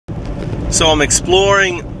So I'm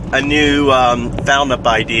exploring a new foundup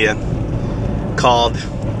idea called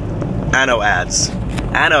anno ads.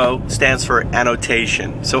 Anno stands for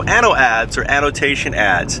annotation. So anno ads or annotation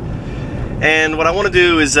ads. And what I want to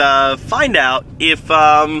do is find out if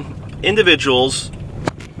individuals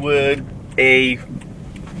would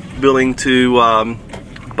willing to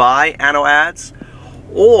buy anno ads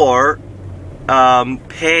or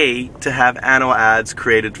pay to have anno ads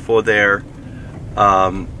created for their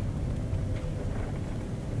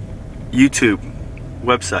YouTube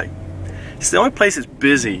website. It's the only place that's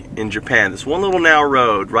busy in Japan. This one little narrow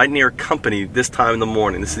road right near a company this time in the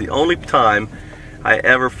morning. This is the only time I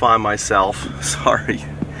ever find myself, sorry,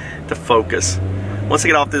 to focus. Once I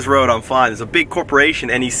get off this road, I'm fine. There's a big corporation,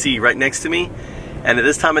 NEC, right next to me, and at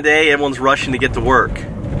this time of day, everyone's rushing to get to work.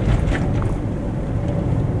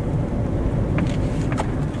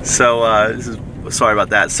 So, sorry about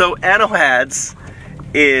that. So, anno ads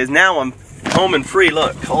is now I'm home and free.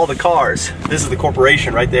 Look, all the cars. This is the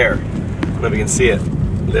corporation right there. I don't know if you can see it.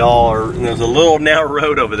 They all are. There's a little narrow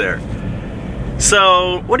road over there.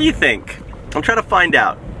 So, what do you think? I'm trying to find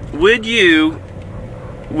out. Would you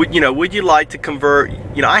like to convert?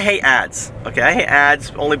 You know, I hate ads. Okay, I hate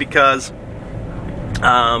ads only because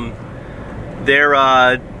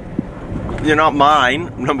they're not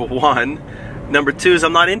mine. Number one. Number two is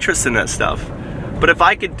I'm not interested in that stuff. But if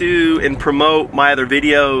I could do and promote my other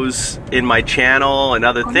videos in my channel and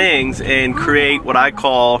other things and create what I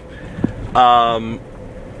call the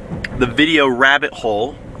video rabbit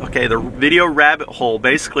hole. Okay, the video rabbit hole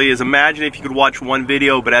basically is, imagine if you could watch one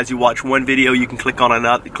video, but as you watch one video you can click on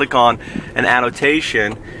another, click on an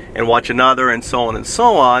annotation and watch another, and so on and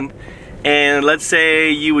so on. And let's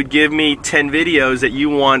say you would give me 10 videos that you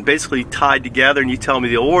want basically tied together, and you tell me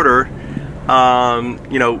the order,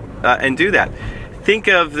 and do that. Think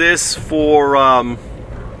of this for, I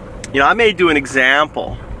may do an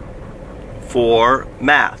example for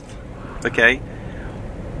math, okay?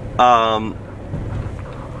 Or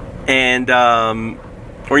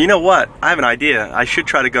you know what? I have an idea. I should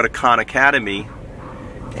try to go to Khan Academy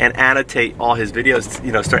and annotate all his videos,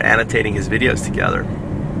 start annotating his videos together.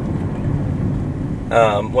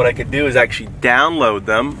 What I could do is actually download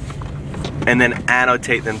them and then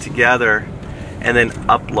annotate them together and then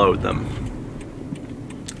upload them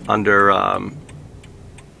under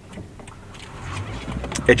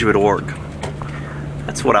Edgewood.org.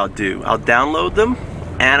 That's what I'll do. I'll download them,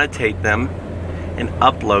 annotate them, and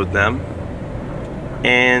upload them.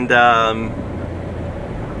 And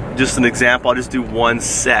just an example, I'll just do one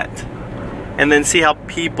set and then see how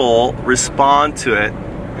people respond to it,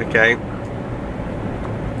 okay?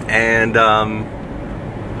 And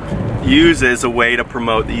use it as a way to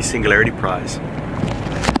promote the Singularity Prize.